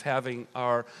having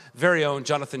our very own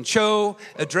Jonathan Cho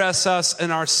address us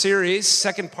in our series,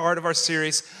 second part of our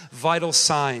series, Vital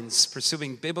Signs,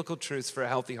 Pursuing Biblical Truths for a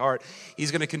Healthy Heart.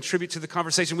 He's going to contribute to the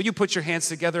conversation. Will you put your hands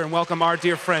together and welcome our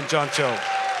dear friend, John Cho.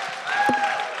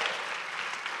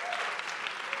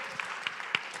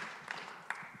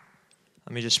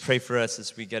 Let me just pray for us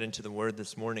as we get into the Word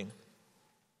this morning.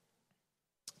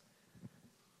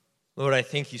 Lord, I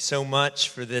thank you so much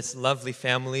for this lovely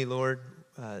family, Lord.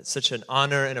 Such an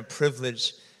honor and a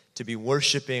privilege to be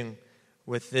worshiping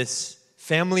with this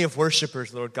family of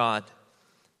worshipers, Lord God.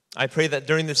 I pray that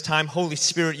during this time, Holy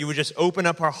Spirit, you would just open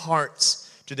up our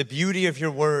hearts to the beauty of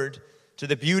your word, to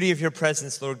the beauty of your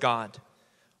presence, Lord God.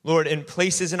 Lord, in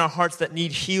places in our hearts that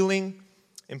need healing,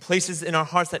 in places in our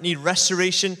hearts that need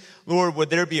restoration, Lord, would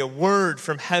there be a word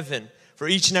from heaven for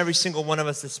each and every single one of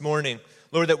us this morning.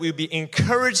 Lord, that we would be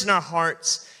encouraged in our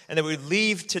hearts and that we would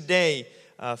leave today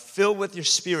filled with your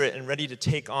Spirit and ready to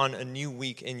take on a new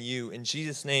week in you. In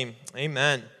Jesus' name,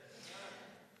 amen.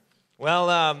 Well,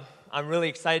 I'm really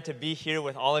excited to be here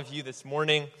with all of you this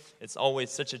morning. It's always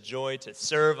such a joy to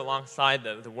serve alongside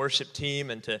the worship team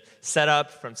and to set up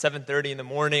from 7:30 in the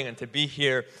morning and to be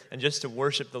here and just to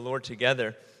worship the Lord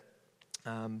together.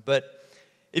 But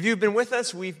if you've been with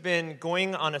us, we've been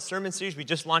going on a sermon series. We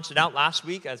just launched it out last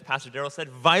week, as Pastor Darrell said,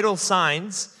 Vital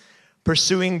Signs,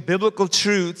 Pursuing Biblical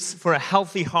Truths for a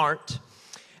Healthy Heart.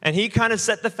 And he kind of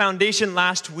set the foundation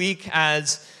last week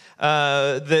as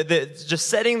just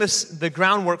setting the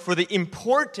groundwork for the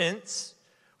importance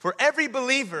for every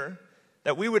believer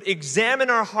that we would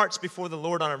examine our hearts before the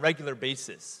Lord on a regular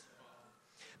basis.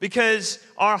 Because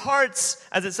our hearts,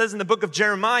 as it says in the book of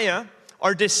Jeremiah,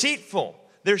 are deceitful.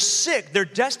 They're sick. They're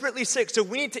desperately sick. So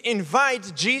we need to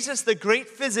invite Jesus, the great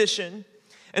physician,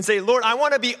 and say, Lord, I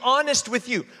want to be honest with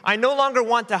you. I no longer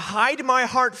want to hide my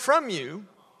heart from you,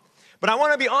 but I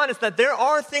want to be honest that there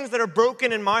are things that are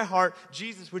broken in my heart.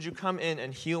 Jesus, would you come in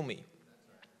and heal me?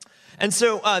 And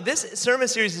so this sermon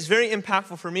series is very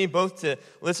impactful for me, both to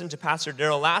listen to Pastor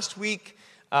Darrell last week,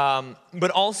 but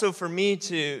also for me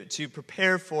to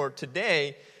prepare for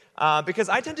today, because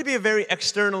I tend to be a very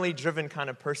externally driven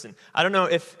kind of person. I don't know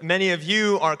if many of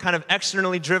you are kind of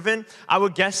externally driven. I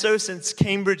would guess so, since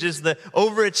Cambridge is the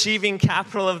overachieving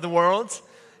capital of the world.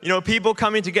 You know, people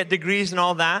coming to get degrees and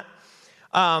all that.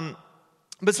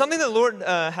 But something that the Lord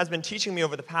has been teaching me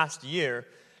over the past year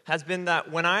has been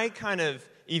that when I kind of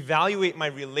evaluate my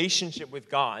relationship with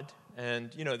God,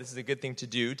 and, you know, this is a good thing to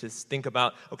do, to think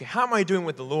about, okay, how am I doing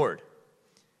with the Lord?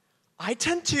 I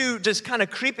tend to just kind of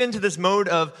creep into this mode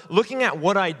of looking at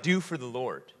what I do for the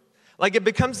Lord. Like, it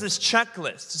becomes this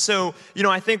checklist. So, you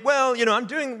know, I think, well, you know, I'm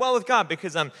doing well with God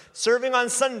because I'm serving on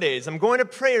Sundays. I'm going to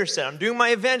prayer set. I'm doing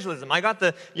my evangelism. I got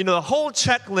the whole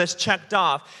checklist checked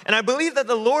off. And I believe that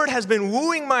the Lord has been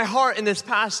wooing my heart in this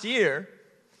past year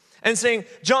and saying,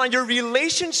 John, your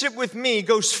relationship with me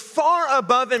goes far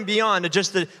above and beyond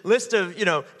just a list of,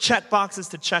 check boxes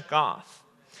to check off.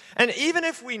 And even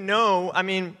if we know,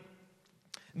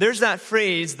 there's that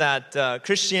phrase that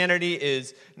Christianity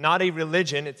is not a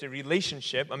religion, it's a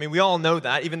relationship. We all know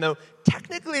that, even though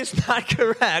technically it's not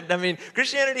correct.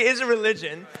 Christianity is a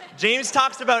religion. James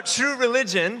talks about true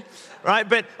religion, right?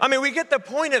 But, we get the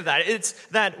point of that. It's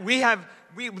that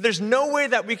there's no way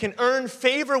that we can earn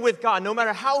favor with God. No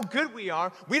matter how good we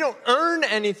are, we don't earn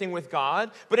anything with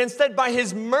God, but instead by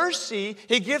His mercy,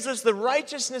 He gives us the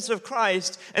righteousness of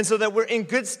Christ, and so that we're in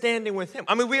good standing with Him.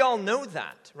 We all know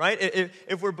that, right?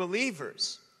 If we're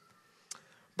believers.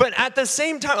 But at the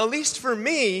same time, at least for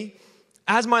me,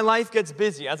 as my life gets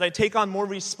busy, as I take on more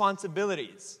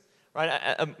responsibilities, right?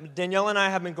 Danielle and I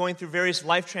have been going through various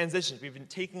life transitions. We've been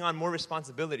taking on more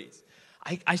responsibilities.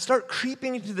 I start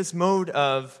creeping into this mode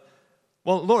of,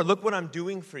 well, Lord, look what I'm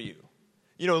doing for you.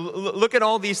 Look at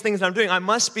all these things I'm doing. I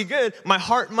must be good. My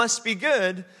heart must be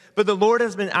good. But the Lord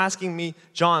has been asking me,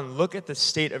 John, look at the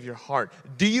state of your heart.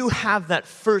 Do you have that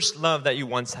first love that you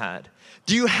once had?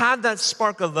 Do you have that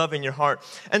spark of love in your heart?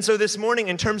 And so this morning,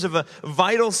 in terms of a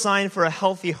vital sign for a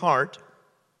healthy heart,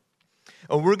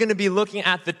 we're going to be looking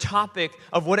at the topic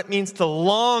of what it means to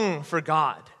long for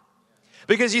God.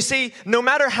 Because you see, no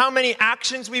matter how many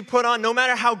actions we put on, no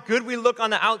matter how good we look on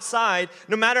the outside,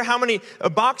 no matter how many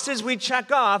boxes we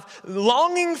check off,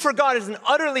 longing for God is an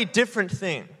utterly different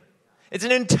thing. It's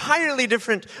an entirely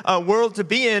different world to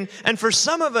be in. And for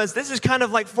some of us, this is kind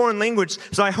of like foreign language.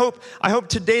 So I hope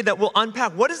today that we'll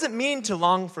unpack, what does it mean to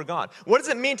long for God? What does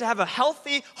it mean to have a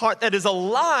healthy heart that is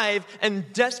alive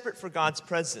and desperate for God's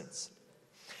presence?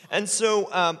 And so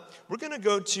we're going to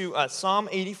go to Psalm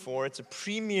 84. It's a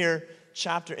premier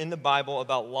chapter in the Bible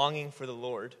about longing for the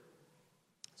Lord.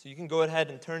 So you can go ahead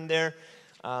and turn there.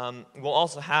 We'll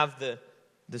also have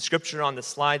the scripture on the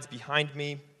slides behind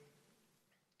me.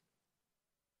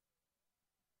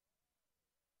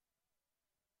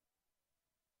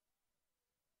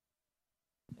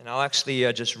 And I'll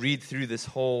actually just read through this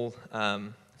whole,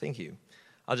 thank you.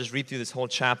 I'll just read through this whole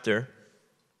chapter.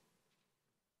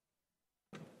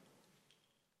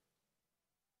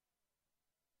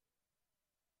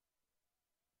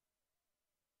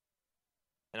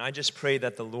 And I just pray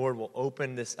that the Lord will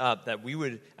open this up, that we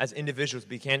would, as individuals,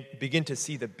 begin to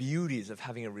see the beauties of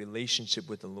having a relationship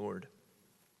with the Lord.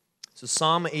 So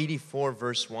Psalm 84,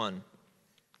 verse 1.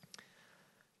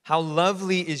 How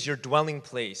lovely is your dwelling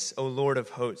place, O Lord of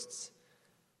hosts.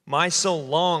 My soul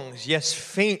longs, yes,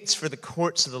 faints for the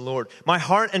courts of the Lord. My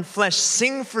heart and flesh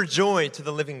sing for joy to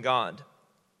the living God.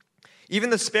 Even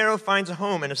the sparrow finds a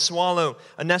home, and a swallow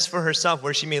a nest for herself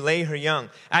where she may lay her young.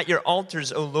 At your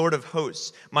altars, O Lord of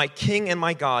hosts, my King and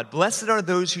my God, blessed are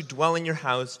those who dwell in your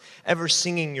house, ever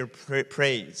singing your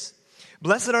praise.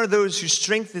 Blessed are those whose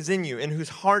strength is in you, and whose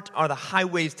heart are the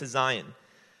highways to Zion.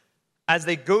 As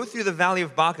they go through the valley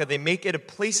of Baca, they make it a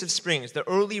place of springs. The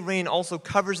early rain also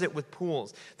covers it with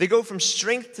pools. They go from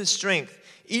strength to strength.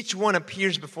 Each one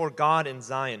appears before God in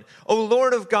Zion. O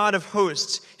Lord of God of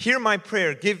hosts, hear my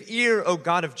prayer. Give ear, O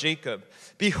God of Jacob.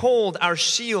 Behold our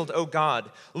shield, O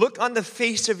God. Look on the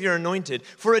face of your anointed.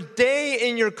 For a day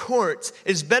in your courts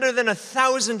is better than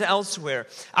 1,000 elsewhere.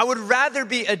 I would rather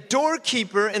be a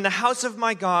doorkeeper in the house of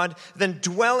my God than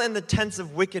dwell in the tents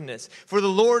of wickedness. For the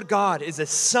Lord God is a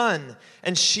sun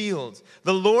and shield.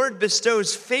 The Lord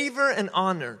bestows favor and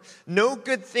honor. No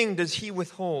good thing does he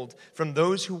withhold from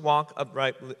those who walk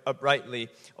uprightly.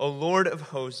 O Lord of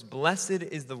hosts, blessed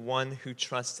is the one who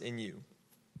trusts in you.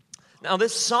 Now,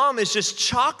 this psalm is just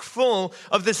chock full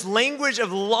of this language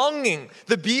of longing,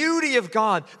 the beauty of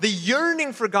God, the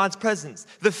yearning for God's presence,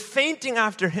 the fainting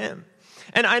after him.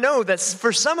 And I know that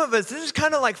for some of us, this is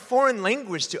kind of like foreign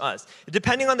language to us.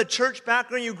 Depending on the church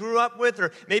background you grew up with,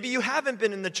 or maybe you haven't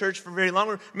been in the church for very long,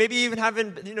 or maybe you even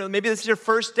haven't, maybe this is your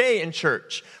first day in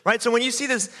church, right? So when you see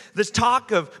this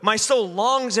talk of my soul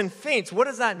longs and faints, what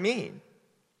does that mean?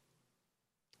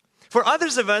 For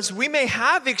others of us, we may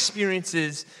have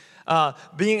experiences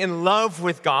being in love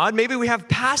with God. Maybe we have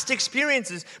past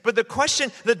experiences, but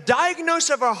the diagnosis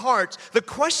of our hearts, the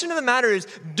question of the matter is,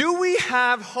 do we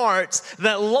have hearts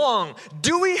that long?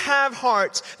 Do we have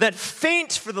hearts that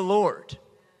faint for the Lord?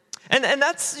 And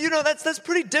that's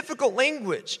pretty difficult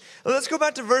language. Let's go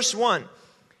back to verse 1.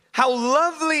 How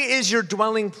lovely is your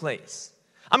dwelling place.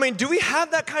 I mean, do we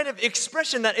have that kind of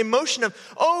expression, that emotion of,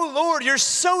 oh Lord, you're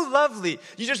so lovely.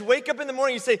 You just wake up in the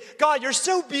morning and you say, God, you're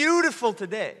so beautiful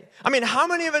today. I mean, how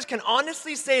many of us can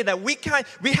honestly say that we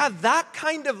have that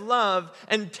kind of love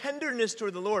and tenderness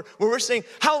toward the Lord, where we're saying,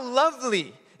 how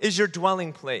lovely is your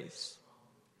dwelling place?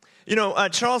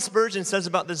 Charles Spurgeon says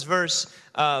about this verse,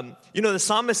 the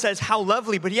psalmist says how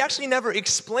lovely, but he actually never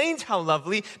explains how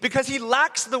lovely because he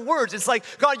lacks the words. It's like,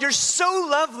 God, you're so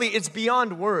lovely, it's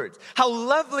beyond words. How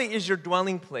lovely is your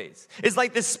dwelling place? It's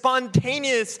like this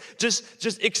spontaneous,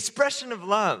 just expression of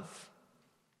love.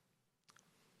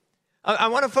 I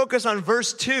want to focus on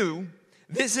verse 2.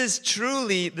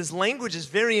 This language is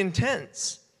very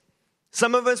intense.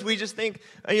 Some of us, we just think,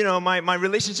 my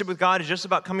relationship with God is just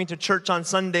about coming to church on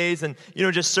Sundays and,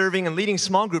 just serving and leading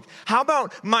small groups. How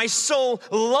about my soul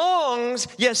longs,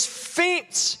 yes,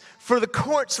 faints for the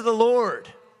courts of the Lord?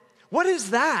 What is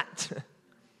that?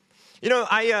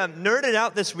 I nerded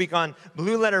out this week on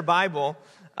Blue Letter Bible.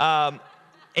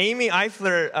 Amy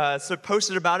Eifler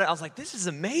posted about it. I was like, this is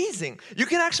amazing. You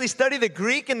can actually study the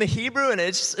Greek and the Hebrew, and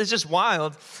it's just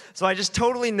wild. So I just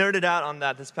totally nerded out on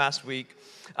that this past week.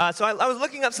 So I was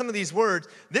looking up some of these words.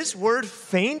 This word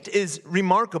faint is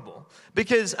remarkable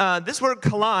because this word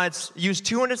kala, it's used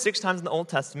 206 times in the Old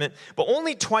Testament, but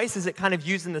only twice is it kind of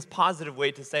used in this positive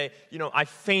way to say, I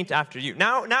faint after you.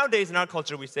 Nowadays in our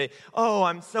culture we say, oh,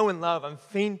 I'm so in love, I'm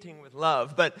fainting with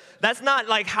love. But that's not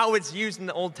like how it's used in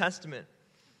the Old Testament.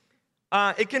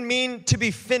 It can mean to be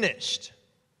finished.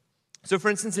 So for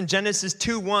instance, in Genesis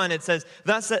 2:1, it says,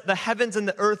 thus the heavens and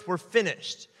the earth were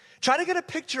finished. Try to get a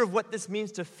picture of what this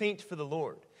means to faint for the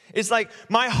Lord. It's like,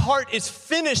 my heart is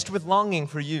finished with longing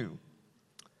for you.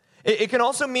 It can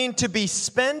also mean to be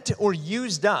spent or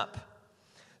used up.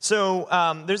 So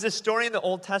there's this story in the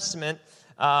Old Testament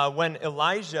when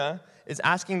Elijah is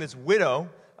asking this widow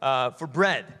for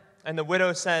bread. And the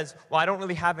widow says, well, I don't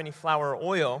really have any flour or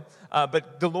oil,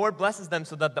 but the Lord blesses them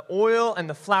so that the oil and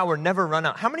the flour never run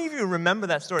out. How many of you remember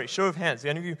that story? Show of hands.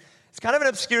 Any of you? It's kind of an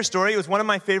obscure story. It was one of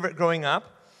my favorite growing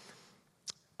up.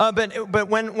 But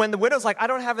when the widow's like, I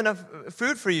don't have enough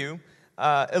food for you,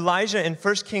 Elijah in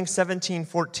 1 Kings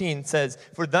 17:14 says,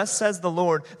 "For thus says the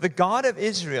Lord, the God of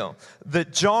Israel, the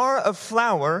jar of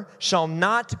flour shall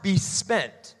not be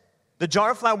spent." The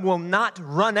jar of flour will not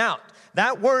run out.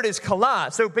 That word is kala.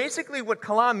 So basically what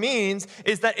kala means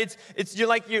is that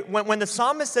when the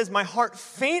psalmist says, "My heart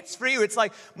faints for you," it's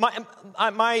like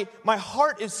my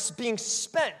heart is being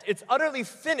spent. It's utterly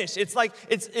finished. It's like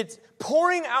it's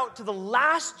pouring out to the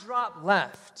last drop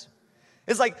left.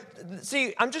 It's like,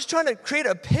 see, I'm just trying to create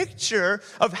a picture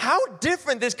of how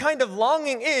different this kind of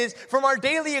longing is from our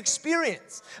daily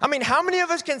experience. I mean, how many of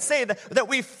us can say that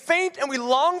we faint and we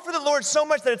long for the Lord so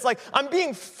much that it's like, I'm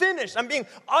being finished, I'm being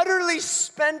utterly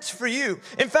spent for you.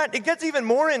 In fact, it gets even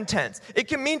more intense. It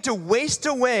can mean to waste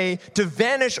away, to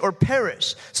vanish or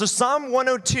perish. So Psalm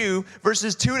 102,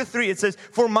 verses 2-3, it says,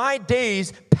 "For my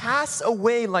days pass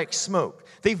away like smoke.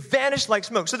 They vanish like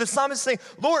smoke." So the psalmist is saying,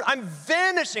 Lord, I'm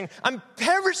vanishing, I'm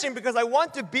perishing because I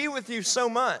want to be with you so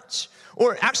much.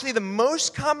 Or actually the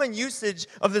most common usage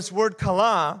of this word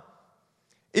kala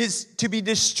is to be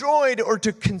destroyed or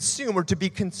to consume or to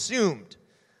be consumed.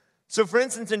 So for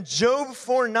instance, in Job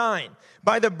 4:9,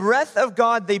 "By the breath of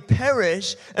God they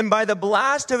perish, and by the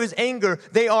blast of his anger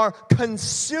they are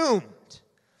consumed."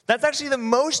 That's actually the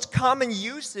most common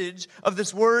usage of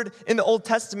this word in the Old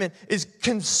Testament is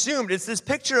consumed. It's this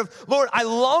picture of, Lord, I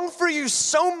long for you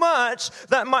so much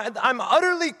that I'm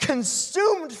utterly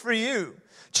consumed for you.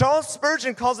 Charles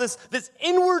Spurgeon calls this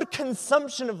inward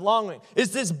consumption of longing.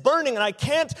 It's this burning, and I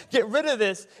can't get rid of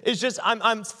this. It's just,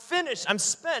 I'm finished, I'm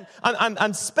spent.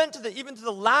 I'm spent even to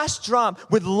the last drop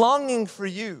with longing for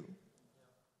you.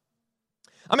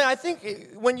 I mean, I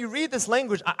think when you read this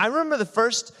language, I remember the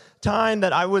first time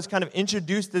that I was kind of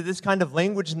introduced to this kind of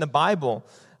language in the Bible.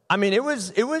 I mean, it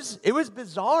was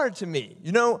bizarre to me.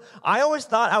 You know, I always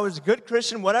thought I was a good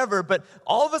Christian, whatever, but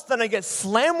all of a sudden I get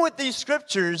slammed with these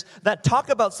scriptures that talk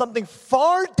about something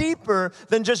far deeper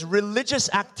than just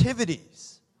religious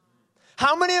activities.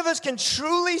 How many of us can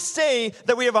truly say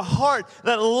that we have a heart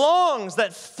that longs,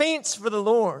 that faints for the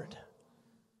Lord?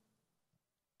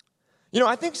 You know,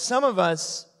 I think some of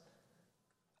us,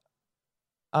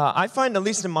 I find, at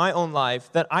least in my own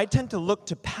life, that I tend to look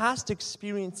to past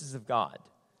experiences of God.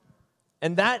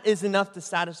 And that is enough to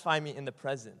satisfy me in the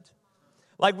present.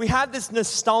 Like we have this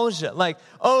nostalgia, like,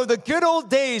 oh, the good old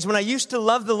days when I used to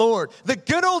love the Lord. The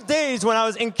good old days when I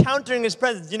was encountering His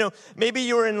presence. You know, maybe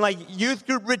you were in like youth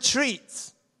group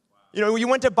retreats. You know, you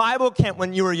went to Bible camp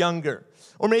when you were younger.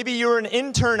 Or maybe you were an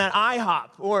intern at IHOP.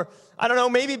 Or, I don't know,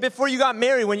 maybe before you got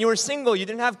married, when you were single, you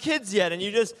didn't have kids yet, and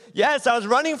you just, yes, I was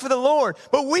running for the Lord.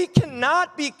 But we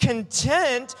cannot be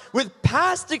content with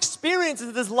past experiences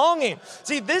of this longing.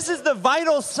 See, this is the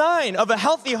vital sign of a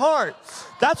healthy heart.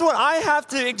 That's what I have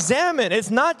to examine.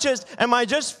 It's not just, am I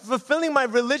just fulfilling my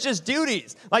religious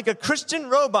duties? Like a Christian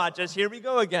robot, just here we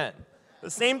go again. The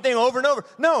same thing over and over.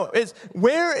 No,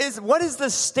 what is the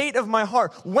state of my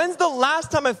heart? When's the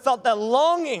last time I felt that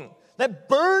longing, that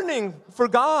burning for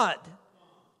God?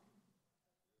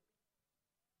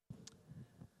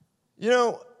 You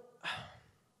know,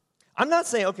 I'm not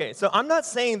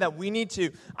saying that we need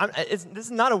to, this is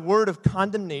not a word of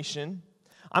condemnation.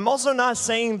 I'm also not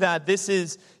saying that this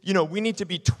is, you know, we need to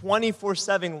be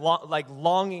 24/7 like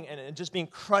longing and just being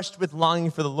crushed with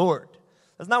longing for the Lord.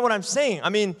 That's not what I'm saying. I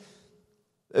mean,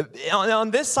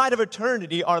 on this side of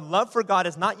eternity, our love for God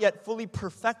is not yet fully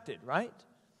perfected, right?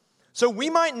 So we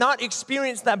might not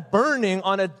experience that burning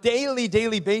on a daily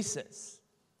basis.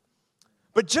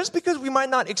 But just because we might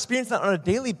not experience that on a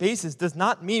daily basis does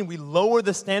not mean we lower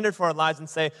the standard for our lives and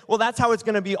say, well, that's how it's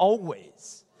going to be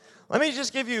always. Let me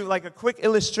just give you like a quick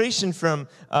illustration from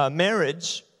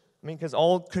marriage. I mean, because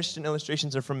all Christian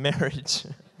illustrations are from marriage.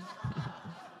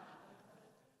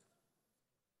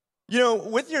 You know,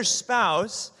 with your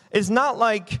spouse, it's not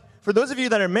like, for those of you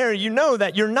that are married, you know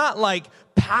that you're not like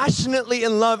passionately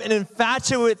in love and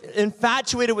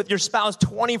infatuated with your spouse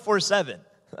 24/7.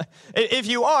 If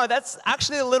you are, that's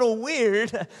actually a little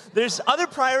weird. There's other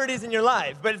priorities in your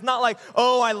life, but it's not like,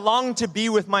 oh, I long to be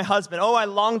with my husband. Oh, I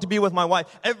long to be with my wife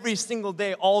every single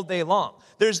day, all day long.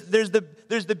 There's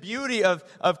the beauty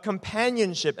of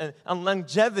companionship and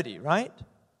longevity, right?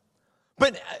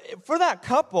 But for that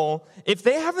couple, if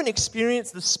they haven't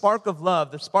experienced the spark of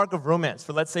love, the spark of romance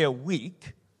for, let's say, a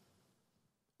week,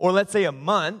 or let's say a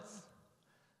month,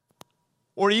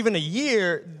 or even a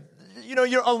year,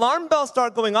 your alarm bells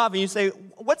start going off and you say,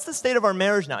 what's the state of our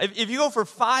marriage now? If you go for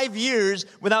 5 years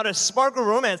without a spark of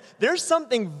romance, there's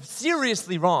something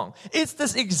seriously wrong. It's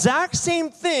this exact same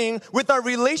thing with our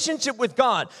relationship with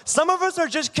God. Some of us are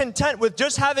just content with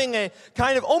just having a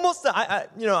kind of almost,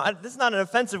 this is not an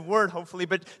offensive word, hopefully,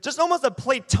 but just almost a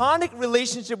platonic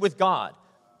relationship with God.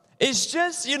 It's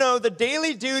just, the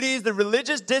daily duties, the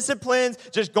religious disciplines,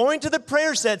 just going to the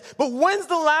prayer set. But when's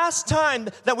the last time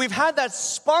that we've had that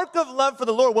spark of love for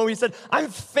the Lord when we said, I'm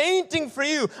fainting for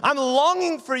you, I'm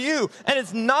longing for you? And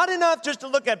it's not enough just to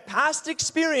look at past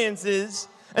experiences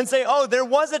and say, oh, there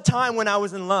was a time when I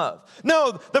was in love.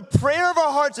 No, the prayer of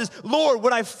our hearts is, Lord,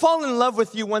 would I fall in love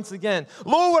with you once again?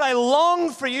 Lord, would I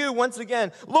long for you once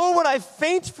again? Lord, would I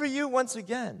faint for you once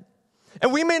again?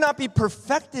 And we may not be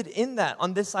perfected in that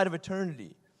on this side of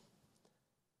eternity.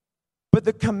 But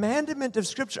the commandment of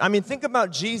Scripture, think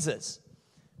about Jesus.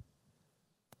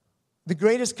 The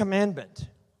greatest commandment.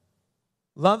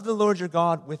 Love the Lord your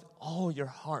God with all your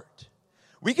heart.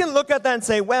 We can look at that and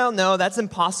say, well, no, that's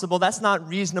impossible. That's not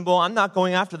reasonable. I'm not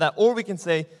going after that. Or we can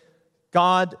say,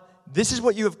 God, this is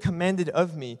what you have commanded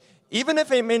of me. Even if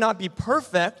it may not be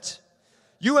perfect,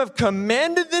 you have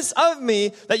commanded this of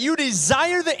me, that you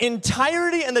desire the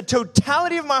entirety and the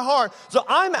totality of my heart. So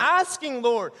I'm asking,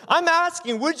 Lord,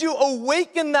 would you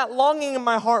awaken that longing in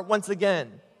my heart once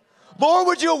again? Lord,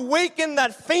 would you awaken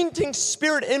that fainting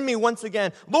spirit in me once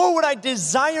again? Lord, would I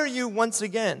desire you once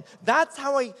again? That's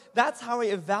how I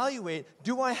evaluate,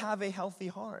 do I have a healthy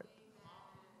heart?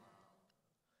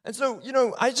 And so,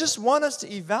 I just want us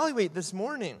to evaluate this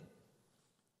morning.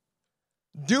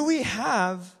 Do we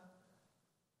have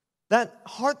that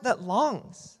heart that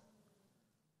longs?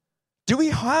 Do we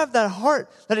have that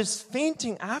heart that is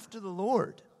fainting after the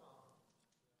Lord?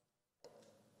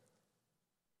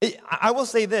 I will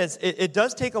say this, it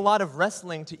does take a lot of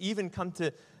wrestling to even come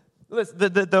to, listen,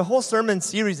 the whole sermon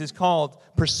series is called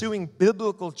Pursuing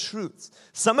Biblical Truths.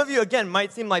 Some of you, again,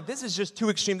 might seem like this is just too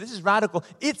extreme, this is radical.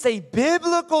 It's a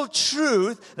biblical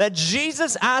truth that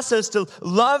Jesus asks us to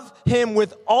love Him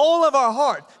with all of our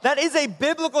heart. That is a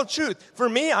biblical truth. For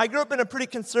me, I grew up in a pretty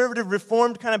conservative,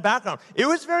 reformed kind of background. It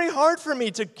was very hard for me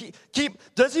to keep,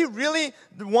 does He really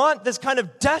want this kind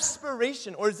of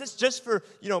desperation? Or is this just for,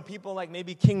 people like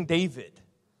maybe King David?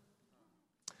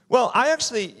 Well, I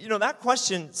actually, that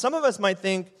question, some of us might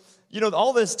think,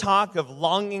 all this talk of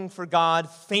longing for God,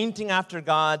 fainting after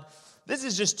God, this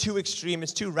is just too extreme,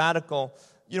 it's too radical.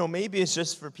 Maybe it's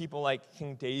just for people like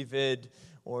King David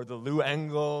or the Lou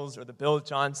Engels or the Bill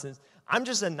Johnsons. I'm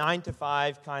just a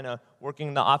 9-to-5 kind of working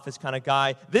in the office kind of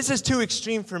guy. This is too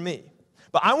extreme for me.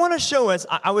 But I want to show us,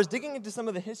 I was digging into some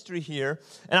of the history here,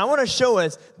 and I want to show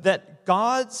us that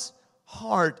God's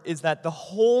heart is that the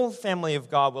whole family of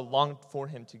God will long for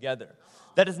Him together.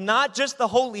 That is not just the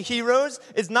holy heroes,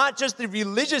 it's not just the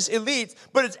religious elites,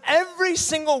 but it's every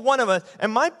single one of us.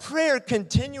 And my prayer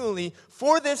continually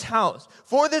for this house,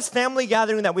 for this family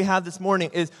gathering that we have this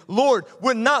morning is, Lord,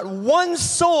 would not one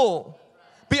soul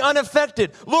be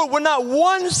unaffected? Lord, would not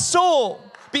one soul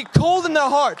be cold in their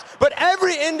hearts? But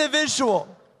every individual,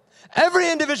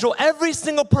 every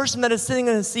single person that is sitting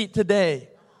in a seat today,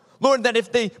 Lord, that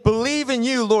if they believe in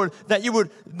you, Lord, that you would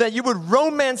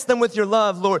romance them with your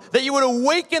love, Lord, that you would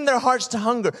awaken their hearts to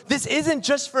hunger. This isn't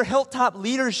just for Hilltop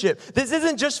leadership. This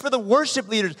isn't just for the worship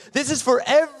leaders. This is for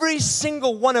every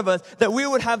single one of us, that we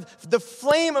would have the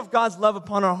flame of God's love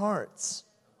upon our hearts.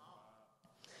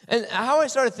 And how I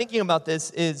started thinking about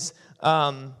this is,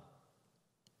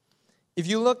 if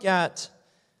you look at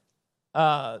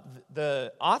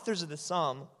the authors of the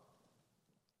Psalm,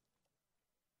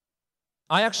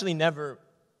 I actually never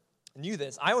knew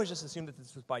this. I always just assumed that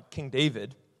this was by King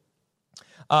David.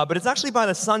 But it's actually by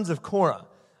the sons of Korah.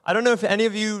 I don't know if any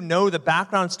of you know the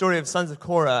background story of sons of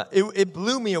Korah. It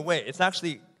blew me away. It's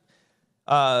actually,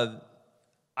 I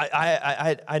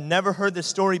never heard this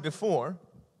story before.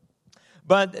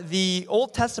 But the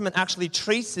Old Testament actually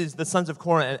traces the sons of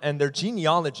Korah and their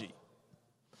genealogy.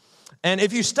 And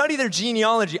if you study their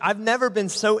genealogy, I've never been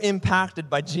so impacted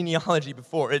by genealogy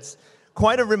before. It's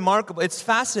quite a remarkable, it's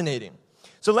fascinating.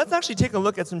 So let's actually take a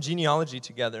look at some genealogy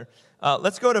together.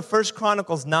 Let's go to 1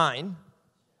 Chronicles 9.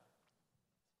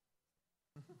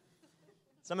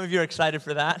 Some of you are excited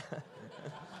for that.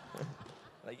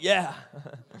 Yeah.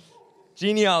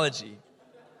 Genealogy.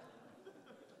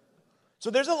 So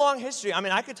there's a long history.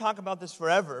 I could talk about this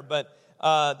forever, but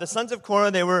the sons of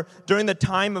Korah, they were, during the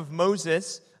time of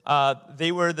Moses,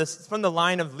 they were from the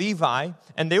line of Levi,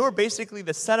 and they were basically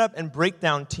the setup and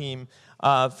breakdown team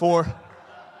for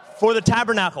the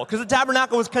tabernacle, because the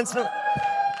tabernacle was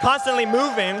constantly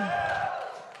moving.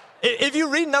 If you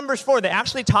read Numbers 4, they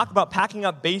actually talk about packing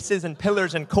up bases and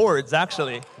pillars and cords,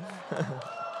 actually.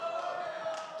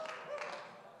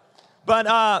 But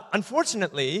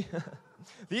unfortunately,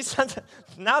 these sons,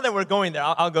 now that we're going there,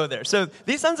 I'll go there. So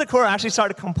these sons of Korah actually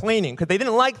started complaining because they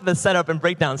didn't like the setup and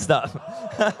breakdown stuff.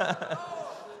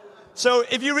 So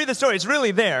if you read the story, it's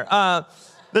really there.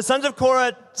 The sons of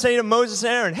Korah say to Moses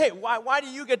and Aaron, hey, why do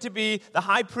you get to be the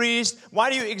high priest? Why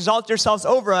do you exalt yourselves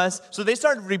over us? So they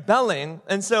started rebelling,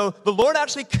 and so the Lord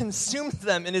actually consumed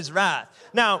them in his wrath.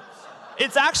 Now,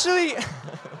 it's actually...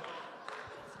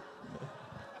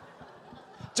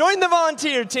 Join the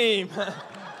volunteer team.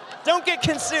 Don't get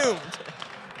consumed.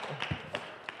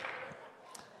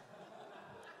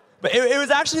 But it was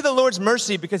actually the Lord's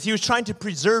mercy because he was trying to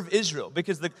preserve Israel,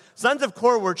 because the sons of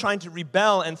Korah were trying to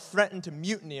rebel and threaten to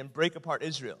mutiny and break apart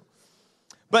Israel.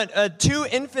 But 2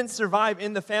 infants survive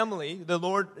in the family, the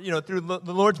Lord, through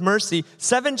the Lord's mercy.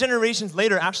 7 generations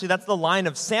later, actually, that's the line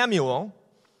of Samuel.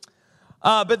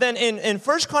 But then in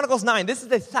 1 Chronicles 9, this is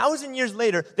 1,000 years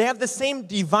later, they have the same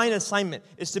divine assignment.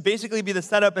 It's to basically be the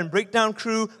setup and breakdown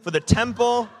crew for the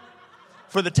temple,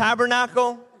 for the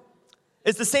tabernacle.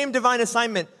 It's the same divine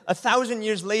assignment 1,000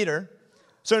 years later.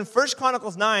 So in 1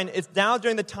 Chronicles 9, it's now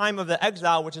during the time of the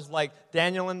exile, which is like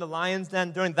Daniel in the lion's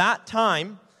den. During that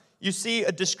time, you see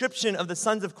a description of the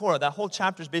sons of Korah. That whole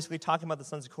chapter is basically talking about the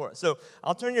sons of Korah. So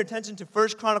I'll turn your attention to 1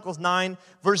 Chronicles 9,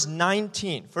 verse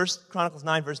 19. 1 Chronicles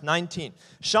 9, verse 19.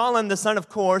 Shalom, the son of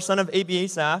Korah, son of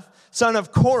Abiasaph, son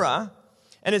of Korah,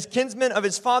 and his kinsmen of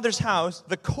his father's house,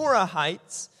 the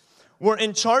Korahites, were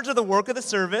in charge of the work of the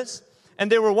service.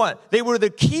 And they were what? They were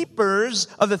the keepers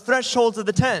of the thresholds of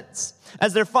the tents,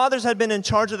 as their fathers had been in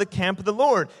charge of the camp of the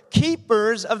Lord,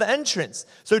 keepers of the entrance.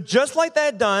 So just like they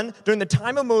had done during the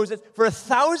time of Moses, for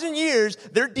 1,000 years,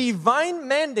 their divine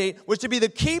mandate was to be the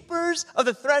keepers of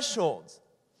the thresholds.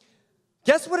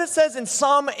 Guess what it says in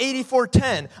Psalm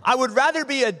 84:10? I would rather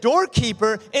be a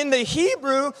doorkeeper. In the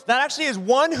Hebrew, that actually is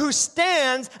one who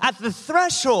stands at the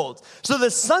threshold. So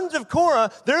the sons of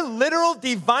Korah, their literal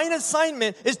divine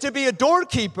assignment is to be a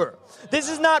doorkeeper. This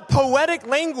is not poetic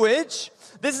language.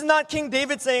 This is not King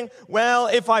David saying, well,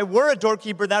 if I were a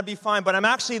doorkeeper, that'd be fine, but I'm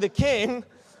actually the king,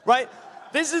 right?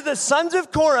 This is the sons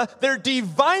of Korah. Their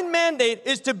divine mandate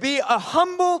is to be a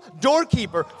humble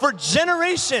doorkeeper for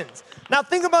generations. Now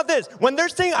think about this. When they're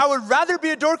saying, I would rather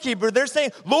be a doorkeeper, they're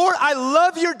saying, Lord, I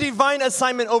love your divine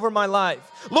assignment over my life.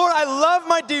 Lord, I love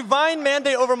my divine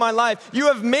mandate over my life. You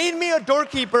have made me a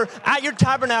doorkeeper at your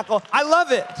tabernacle. I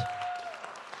love it.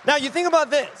 Now you think about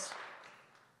this.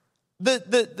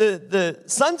 The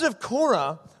sons of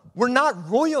Korah were not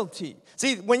royalty.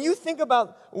 See, when you think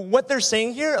about what they're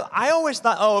saying here, I always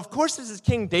thought, oh, of course this is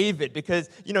King David because,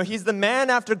 he's the man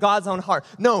after God's own heart.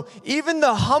 No, even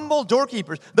the humble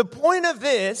doorkeepers. The point of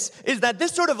this is that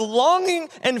this sort of longing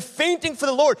and fainting for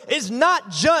the Lord is not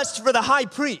just for the high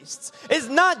priests. It's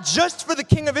not just for the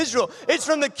king of Israel. It's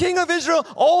from the king of Israel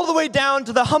all the way down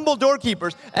to the humble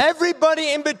doorkeepers.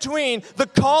 Everybody in between, the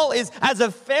call is, as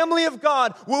a family of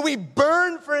God, will we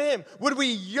burn for him? Would we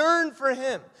yearn for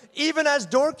him? Even as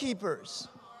doorkeepers.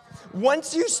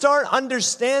 Once you start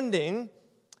understanding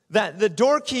that the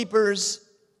doorkeepers,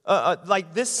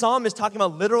 like this psalm is talking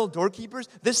about literal doorkeepers,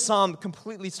 this psalm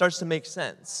completely starts to make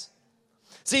sense.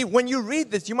 See, when you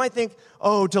read this, you might think,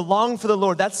 oh, to long for the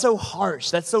Lord, that's so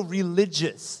harsh, that's so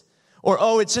religious. Or,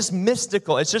 oh, it's just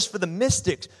mystical, it's just for the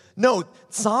mystics. No,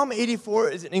 Psalm 84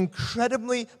 is an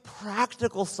incredibly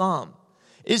practical psalm.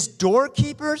 Is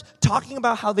doorkeepers talking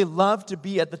about how they love to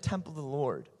be at the temple of the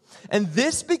Lord. And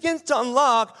this begins to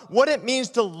unlock what it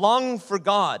means to long for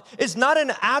God. It's not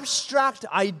an abstract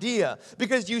idea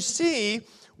because you see,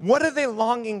 what are they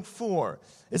longing for?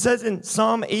 It says in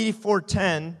Psalm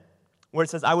 84:10, where it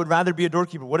says, I would rather be a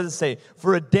doorkeeper. What does it say?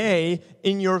 For a day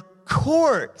in your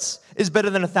courts is better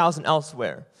than 1,000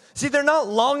 elsewhere. See, they're not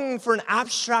longing for an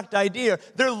abstract idea.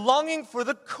 They're longing for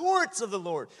the courts of the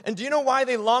Lord. And do you know why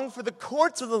they long for the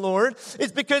courts of the Lord?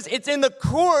 It's because it's in the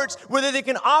courts where they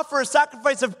can offer a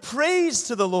sacrifice of praise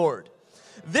to the Lord.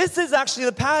 This is actually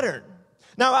the pattern.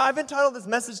 Now, I've entitled this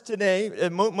message today,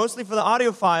 mostly for the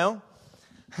audio file,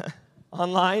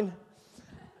 online,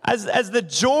 as the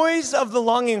joys of the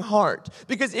longing heart.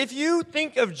 Because if you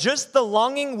think of just the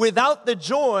longing without the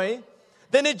joy,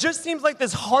 then it just seems like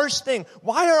this harsh thing.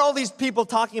 Why are all these people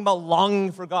talking about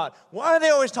longing for God? Why are they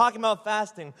always talking about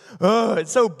fasting? Oh,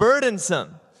 it's so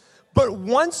burdensome. But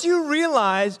once you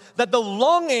realize that the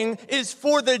longing is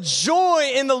for the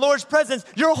joy in the Lord's presence,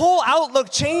 your whole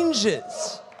outlook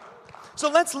changes. So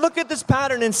let's look at this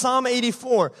pattern in Psalm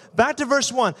 84. Back to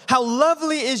verse 1. How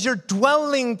lovely is your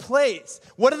dwelling place.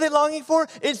 What are they longing for?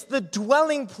 It's the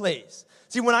dwelling place.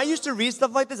 See, when I used to read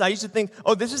stuff like this, I used to think,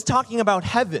 oh, this is talking about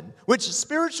heaven, which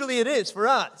spiritually it is for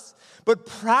us. But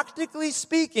practically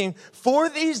speaking, for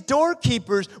these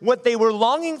doorkeepers, what they were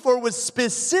longing for was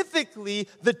specifically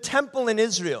the temple in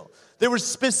Israel. They were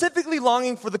specifically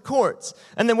longing for the courts.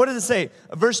 And then what does it say?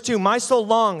 Verse 2, my soul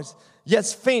longs,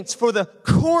 yes, faints for the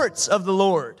courts of the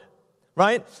Lord.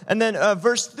 Right? And then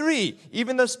verse 3,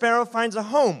 even the sparrow finds a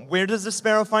home. Where does the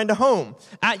sparrow find a home?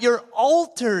 At your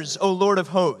altars, O Lord of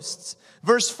hosts.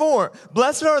 Verse 4,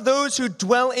 blessed are those who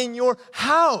dwell in your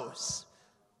house.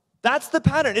 That's the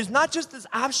pattern. It's not just this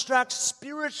abstract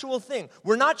spiritual thing.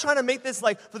 We're not trying to make this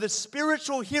like for the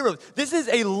spiritual heroes. This is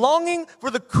a longing for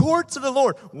the courts of the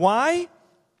Lord. Why?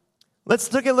 Let's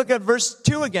take a look at verse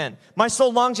 2 again. My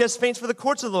soul longs, yes, faints for the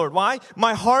courts of the Lord. Why?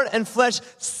 My heart and flesh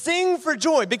sing for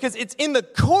joy, because it's in the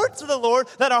courts of the Lord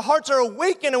that our hearts are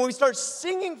awakened and we start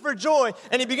singing for joy,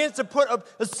 and He begins to put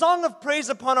a song of praise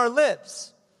upon our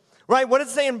lips. Right? What does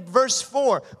it say in verse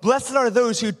 4? Blessed are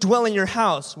those who dwell in your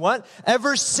house. What?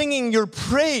 Ever singing your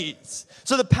praise.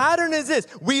 So the pattern is this.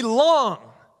 We long,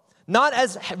 not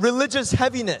as religious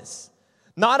heaviness.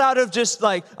 Not out of just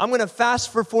like, I'm going to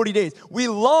fast for 40 days. We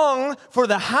long for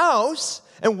the house.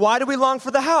 And why do we long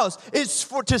for the house? It's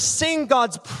to sing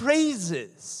God's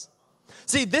praises.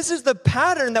 See, this is the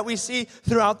pattern that we see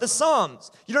throughout the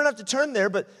Psalms. You don't have to turn there,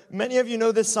 but many of you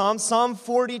know this Psalm, Psalm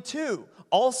 42.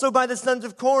 Also by the sons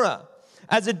of Korah,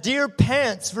 as a deer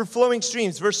pants for flowing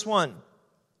streams, verse 1.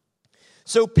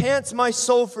 So pants my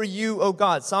soul for you, O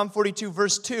God. Psalm 42,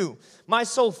 verse 2. My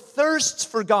soul thirsts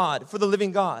for God, for the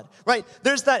living God. Right?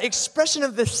 There's that expression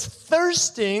of this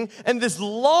thirsting and this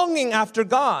longing after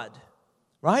God.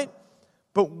 Right?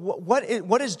 But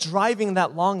what is driving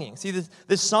that longing? See,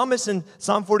 this psalmist in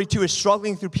Psalm 42 is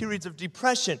struggling through periods of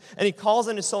depression. And he calls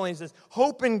on his soul and he says,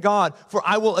 hope in God, for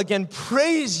I will again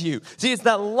praise you. See, it's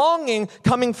that longing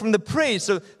coming from the praise.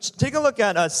 So take a look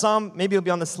at Psalm, maybe it'll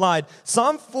be on the slide.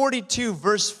 Psalm 42,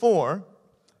 verse 4.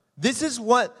 This is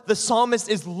what the psalmist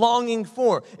is longing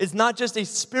for. It's not just a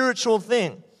spiritual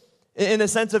thing in a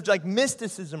sense of like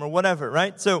mysticism or whatever,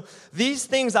 right? So these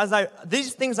things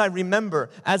I remember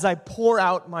as I pour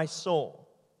out my soul.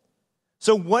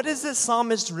 So what is this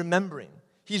psalmist remembering?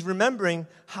 He's remembering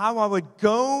how I would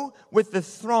go with the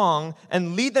throng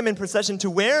and lead them in procession to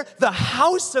where? The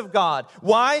house of God.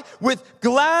 Why? With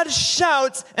glad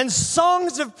shouts and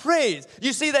songs of praise.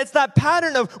 You see, that's that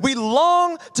pattern of we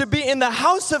long to be in the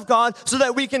house of God so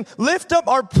that we can lift up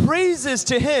our praises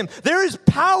to Him. There is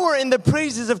power in the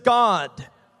praises of God.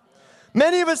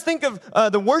 Many of us think of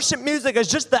the worship music as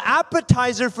just the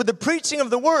appetizer for the preaching of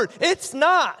the word. It's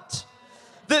not.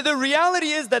 The reality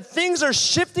is that things are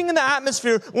shifting in the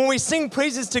atmosphere when we sing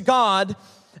praises to God.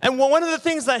 And one of the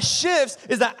things that shifts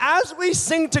is that as we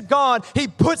sing to God, He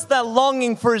puts that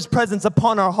longing for His presence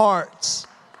upon our hearts.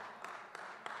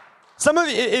 Some of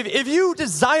you, if you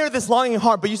desire this longing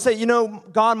heart, but you say, you know,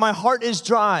 God, my heart is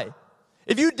dry.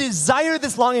 If you desire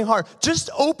this longing heart, just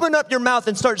open up your mouth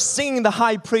and start singing the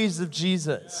high praises of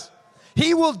Jesus.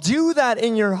 He will do that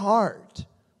in your heart.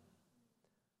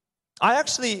 I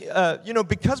actually,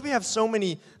 because we have so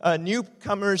many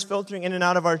newcomers filtering in and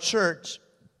out of our church,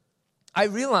 I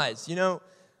realized,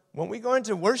 when we go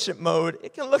into worship mode,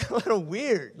 it can look a little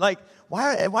weird. Like,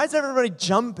 why is everybody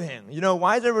jumping?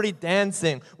 Why is everybody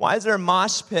dancing? Why is there a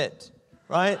mosh pit,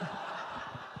 right?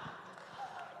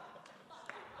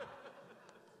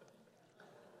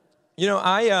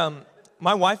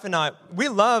 My wife and I, we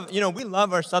love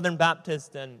our Southern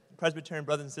Baptist and Presbyterian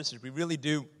brothers and sisters. We really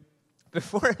do.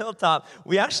 Before Hilltop,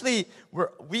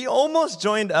 we almost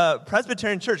joined a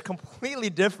Presbyterian church, completely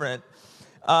different.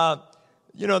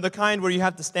 The kind where you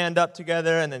have to stand up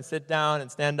together and then sit down and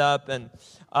stand up. And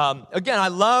again, I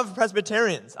love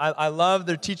Presbyterians. I love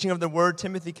their teaching of the word,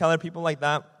 Timothy Keller, people like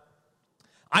that.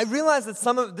 I realize that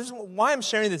this is why I'm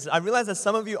sharing this. I realize that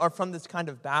some of you are from this kind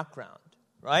of background,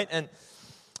 right? And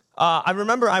I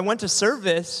remember I went to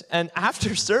service, and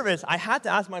after service, I had to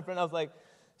ask my friend, I was like,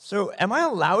 so am I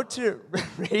allowed to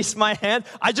raise my hand?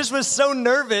 I just was so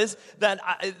nervous that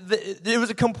it was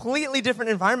a completely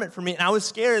different environment for me. And I was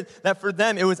scared that for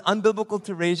them, it was unbiblical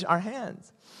to raise our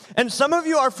hands. And some of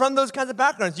you are from those kinds of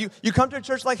backgrounds. You come to a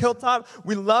church like Hilltop.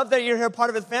 We love that you're here, part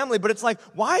of a family. But it's like,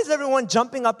 why is everyone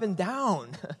jumping up and down?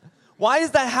 Why is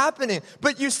that happening?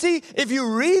 But you see, if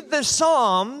you read the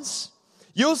Psalms,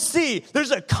 you'll see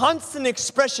there's a constant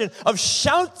expression of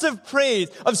shouts of praise,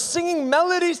 of singing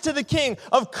melodies to the King,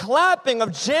 of clapping,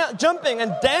 of jumping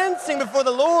and dancing before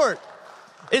the Lord.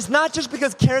 It's not just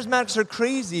because charismatics are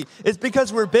crazy. It's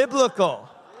because we're biblical.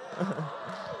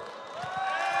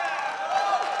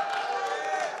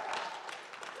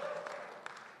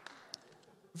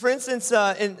 For instance,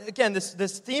 again,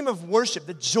 this theme of worship,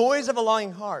 the joys of a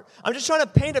longing heart. I'm just trying to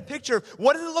paint a picture of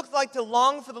what does it look like to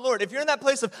long for the Lord. If you're in that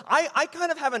place of, I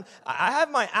have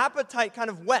my appetite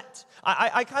kind of whet.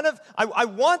 I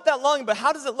want that longing, but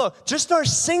how does it look? Just start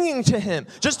singing to Him.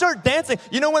 Just start dancing.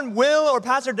 You know, when Will or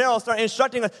Pastor Darrell start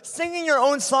instructing us, singing your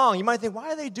own song, you might think,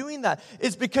 why are they doing that?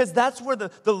 It's because that's where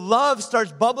the love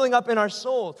starts bubbling up in our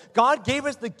souls. God gave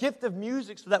us the gift of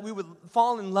music so that we would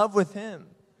fall in love with Him.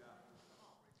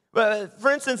 For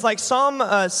instance, like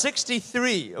Psalm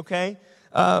 63, okay?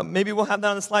 Maybe we'll have that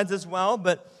on the slides as well,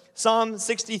 but Psalm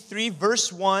 63,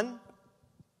 verse 1.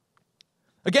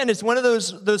 Again, it's one of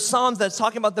those psalms that's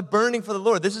talking about the burning for the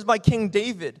Lord. This is by King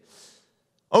David.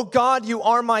 "O God, you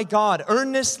are my God.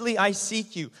 Earnestly I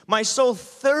seek you. My soul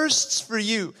thirsts for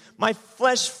you. My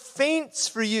flesh faints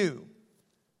for you."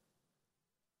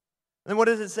 And then what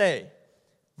does it say?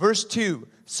 Verse 2,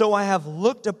 "So I have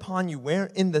looked upon you," where?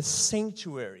 "In the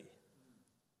sanctuary,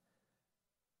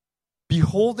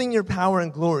 beholding your power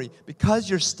and glory, because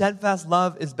your steadfast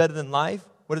love is better than life."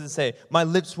 What does it say? "My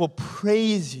lips will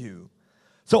praise you.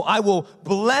 So I will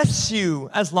bless you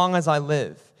as long as I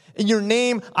live. In your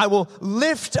name I will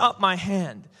lift up my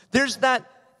hand." There's that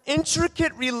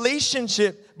intricate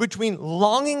relationship between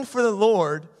longing for the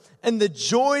Lord and the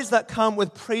joys that come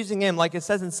with praising Him, like it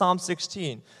says in Psalm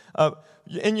 16.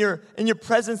 In your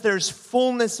presence there's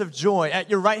fullness of joy. At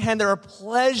your right hand there are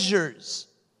pleasures.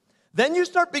 Then you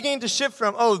start beginning to shift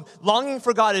from, longing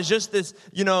for God is just this,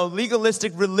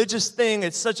 legalistic religious thing.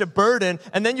 It's such a burden.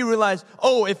 And then you realize,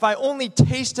 if I only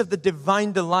taste of the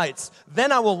divine delights,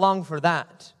 then I will long for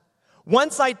that.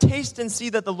 Once I taste and see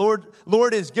that the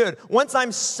Lord is good, once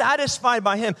I'm satisfied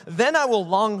by Him, then I will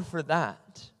long for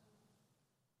that.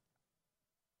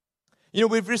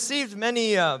 We've received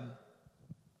many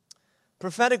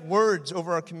prophetic words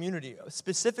over our community,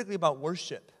 specifically about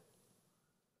worship.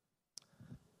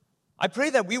 I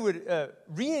pray that we would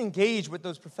re-engage with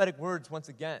those prophetic words once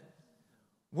again.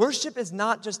 Worship is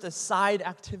not just a side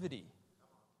activity.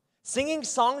 Singing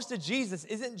songs to Jesus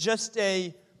isn't just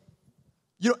a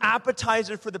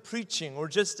appetizer for the preaching or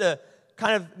just a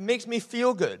kind of makes me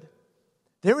feel good.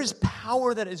 There is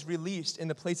power that is released in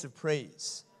the place of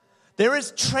praise. There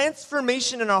is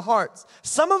transformation in our hearts.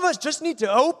 Some of us just need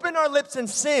to open our lips and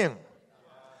sing.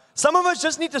 Some of us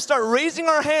just need to start raising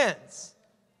our hands.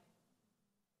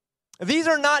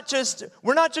 We're not just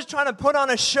trying to put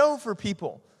on a show for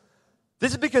people.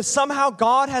 This is because somehow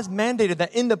God has mandated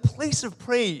that in the place of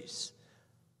praise,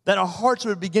 that our hearts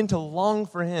would begin to long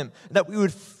for Him, that we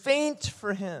would faint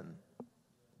for Him.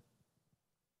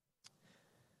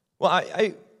 Well,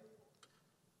 I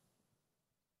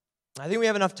think we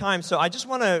have enough time, so I just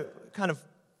want to kind of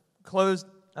close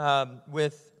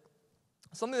with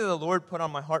something that the Lord put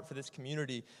on my heart for this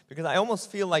community, because I almost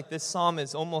feel like this psalm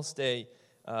is almost a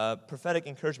prophetic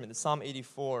encouragement, the Psalm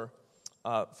 84,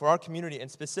 for our community.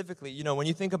 And specifically, when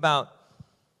you think about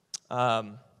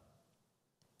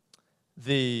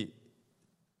the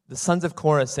sons of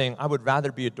Korah saying, "I would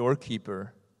rather be a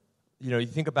doorkeeper," you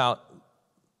think about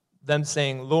them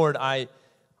saying, "Lord, I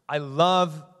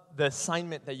love the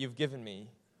assignment that you've given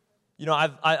me.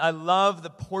 I love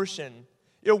the portion."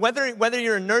 Whether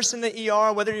you're a nurse in the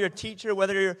ER, whether you're a teacher,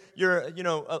 whether you're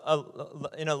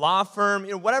in a law firm,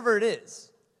 whatever it is.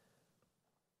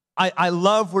 I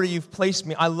love where you've placed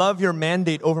me. I love your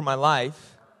mandate over my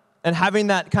life, and having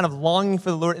that kind of longing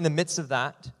for the Lord in the midst of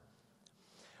that.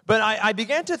 But I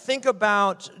began to think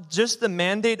about just the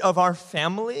mandate of our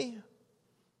family,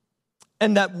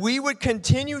 and that we would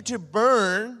continue to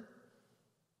burn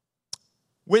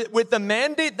with the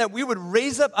mandate that we would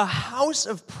raise up a house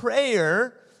of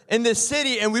prayer in this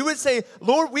city, and we would say,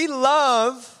 "Lord, we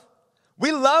love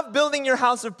building your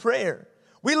house of prayer.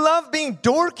 We love being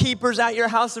doorkeepers at your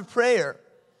house of prayer."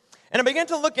 And I began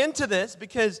to look into this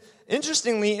because,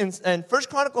 interestingly, in 1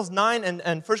 Chronicles 9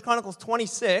 and 1 Chronicles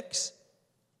 26,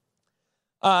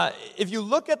 if you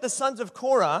look at the sons of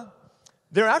Korah,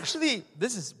 they're actually,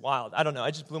 this is wild, I don't know,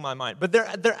 it just blew my mind, but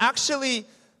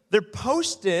they're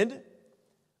posted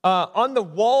on the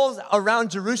walls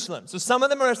around Jerusalem. So some of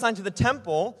them are assigned to the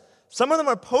temple, some of them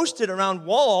are posted around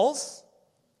walls.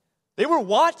 They were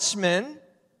watchmen.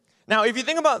 Now, if you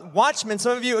think about watchmen,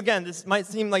 some of you, again, this might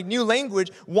seem like new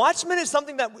language. Watchmen is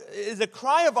something that is a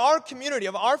cry of our community,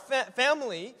 of our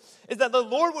family, is that the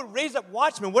Lord would raise up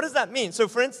watchmen. What does that mean? So,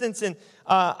 for instance, in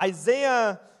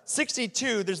Isaiah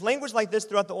 62, there's language like this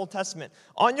throughout the Old Testament.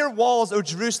 "On your walls, O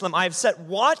Jerusalem, I have set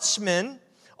watchmen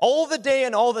all the day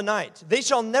and all the night. They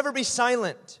shall never be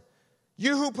silent.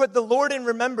 You who put the Lord in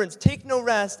remembrance, take no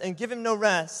rest and give him no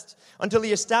rest until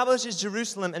he establishes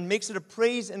Jerusalem and makes it a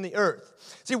praise in the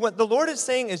earth. See, what the Lord is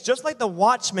saying is just like the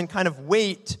watchmen kind of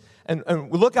wait and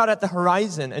look out at the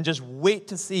horizon and just wait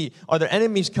to see, are there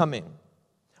enemies coming?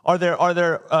 Are there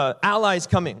allies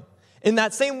coming? In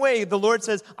that same way, the Lord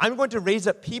says, I'm going to raise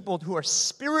up people who are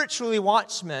spiritually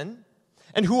watchmen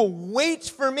and who will wait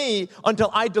for me until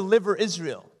I deliver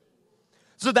Israel.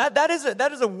 So that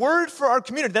is a word for our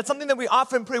community. That's something that we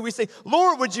often pray. We say,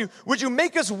 Lord, would you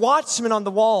make us watchmen on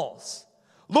the walls?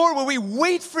 Lord, will we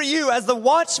wait for you as the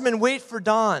watchmen wait for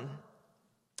dawn?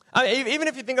 Even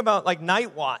if you think about like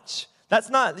night watch,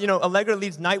 that's not, Allegra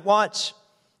leads night watch.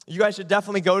 You guys should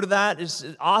definitely go to that. It's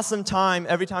an awesome time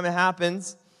every time it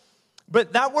happens.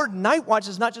 But that word night watch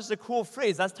is not just a cool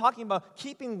phrase. That's talking about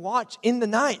keeping watch in the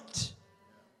night.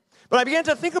 But I began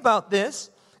to think about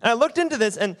this. And I looked into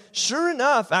this, and sure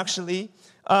enough, actually,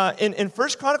 in 1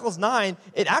 Chronicles 9,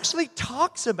 it actually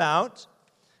talks about,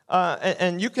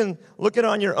 and you can look it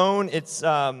on your own, it's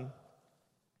 1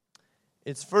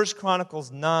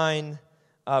 Chronicles 9,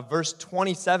 verse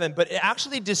 27, but it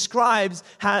actually describes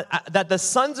that the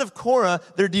sons of Korah,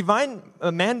 their divine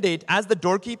mandate as the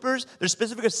doorkeepers, their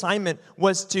specific assignment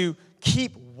was to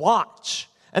keep watch.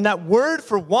 And that word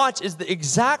for watch is the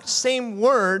exact same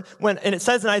word and it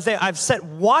says in Isaiah, I've set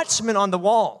watchmen on the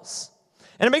walls.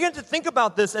 And I began to think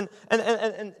about this, and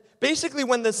basically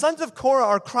when the sons of Korah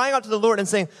are crying out to the Lord and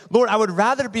saying, Lord, I would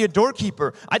rather be a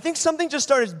doorkeeper, I think something just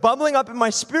started bubbling up in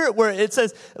my spirit where it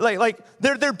says, like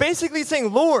they're basically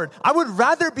saying, Lord, I would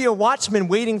rather be a watchman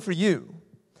waiting for you.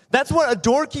 That's what a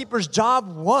doorkeeper's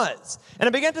job was. And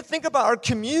I began to think about our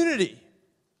community.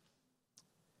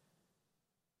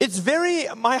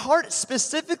 My heart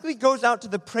specifically goes out to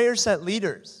the prayer set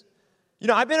leaders.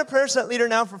 I've been a prayer set leader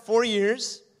now for 4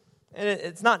 years, and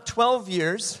it's not 12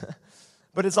 years,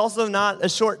 but it's also not a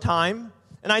short time.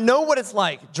 And I know what it's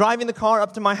like, driving the car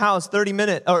up to my house 30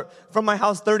 minutes, or from my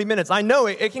house 30 minutes. I know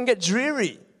it can get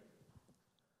dreary.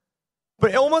 But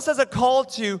it almost as a call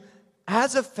to,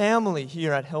 as a family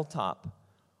here at Hilltop,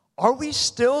 are we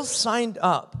still signed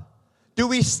up? Do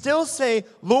we still say,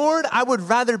 Lord, I would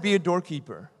rather be a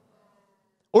doorkeeper?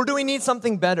 Or do we need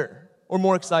something better or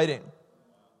more exciting?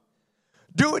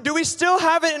 Do we still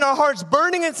have it in our hearts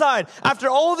burning inside after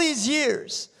all these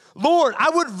years? Lord, I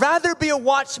would rather be a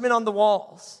watchman on the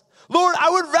walls. Lord, I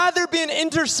would rather be an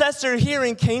intercessor here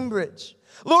in Cambridge.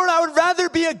 Lord, I would rather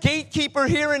be a gatekeeper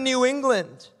here in New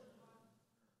England.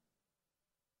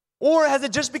 Or has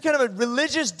it just become a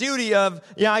religious duty of,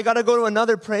 I got to go to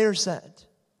another prayer set?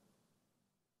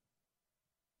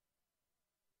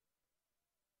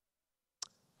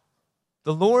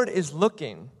 The Lord is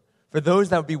looking for those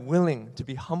that would be willing to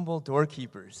be humble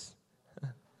doorkeepers.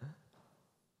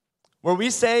 Where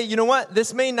we say, you know what,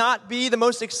 this may not be the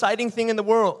most exciting thing in the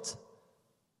world.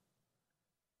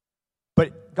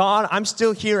 But God, I'm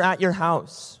still here at your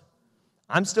house.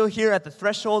 I'm still here at the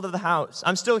threshold of the house.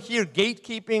 I'm still here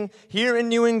gatekeeping here in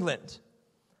New England.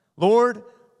 Lord,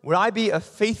 would I be a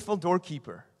faithful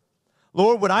doorkeeper?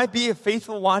 Lord, would I be a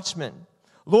faithful watchman?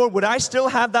 Lord, would I still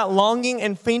have that longing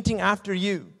and fainting after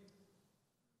you,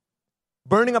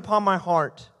 burning upon my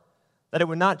heart, that it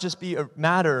would not just be a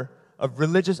matter of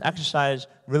religious exercise,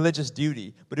 religious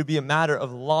duty, but it would be a matter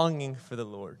of longing for the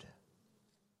Lord.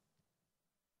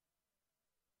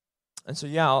 And so,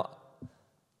 I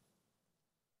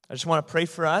just want to pray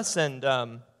for us, and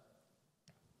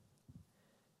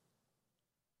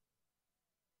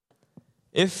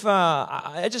if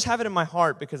I just have it in my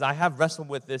heart because I have wrestled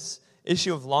with this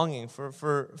issue of longing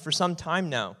for some time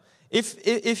now.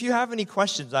 If you have any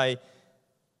questions,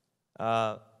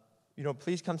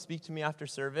 please come speak to me after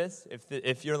service.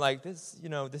 If you're like this,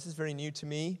 this is very new to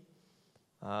me.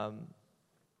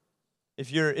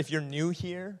 If you're new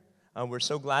here, we're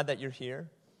so glad that you're here.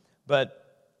 But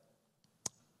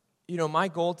my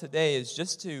goal today is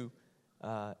just to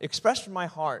express from my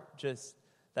heart just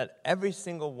that every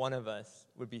single one of us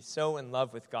would be so in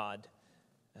love with God,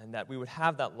 and that we would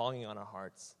have that longing on our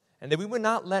hearts, and that we would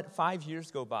not let 5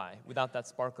 years go by without that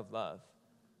spark of love.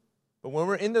 But when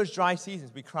we're in those dry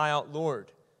seasons, we cry out,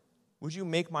 Lord, would you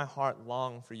make my heart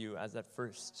long for you as at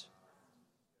first?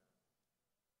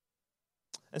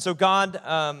 And so, God,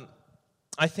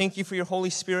 I thank you for your Holy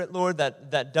Spirit, Lord,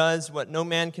 that does what no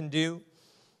man can do.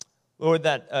 Lord,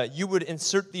 that you would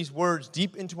insert these words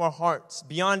deep into our hearts,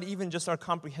 beyond even just our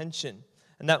comprehension.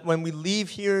 And that when we leave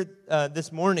here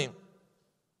this morning,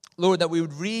 Lord, that we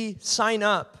would re-sign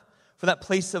up for that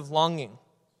place of longing.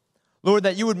 Lord,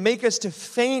 that you would make us to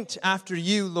faint after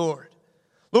you, Lord.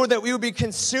 Lord, that we would be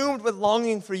consumed with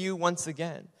longing for you once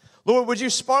again. Lord, would you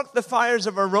spark the fires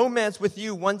of our romance with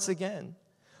you once again?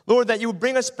 Lord, that you would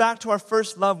bring us back to our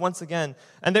first love once again,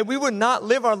 and that we would not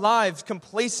live our lives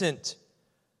complacent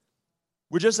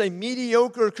with just a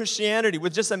mediocre Christianity,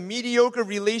 with just a mediocre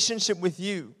relationship with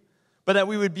you, but that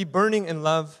we would be burning in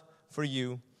love for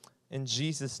you. In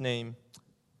Jesus' name,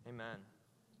 amen.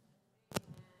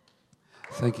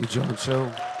 Thank you, John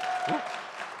Cho.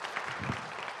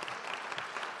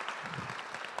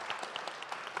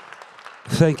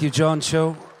 Thank you, John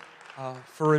Cho, for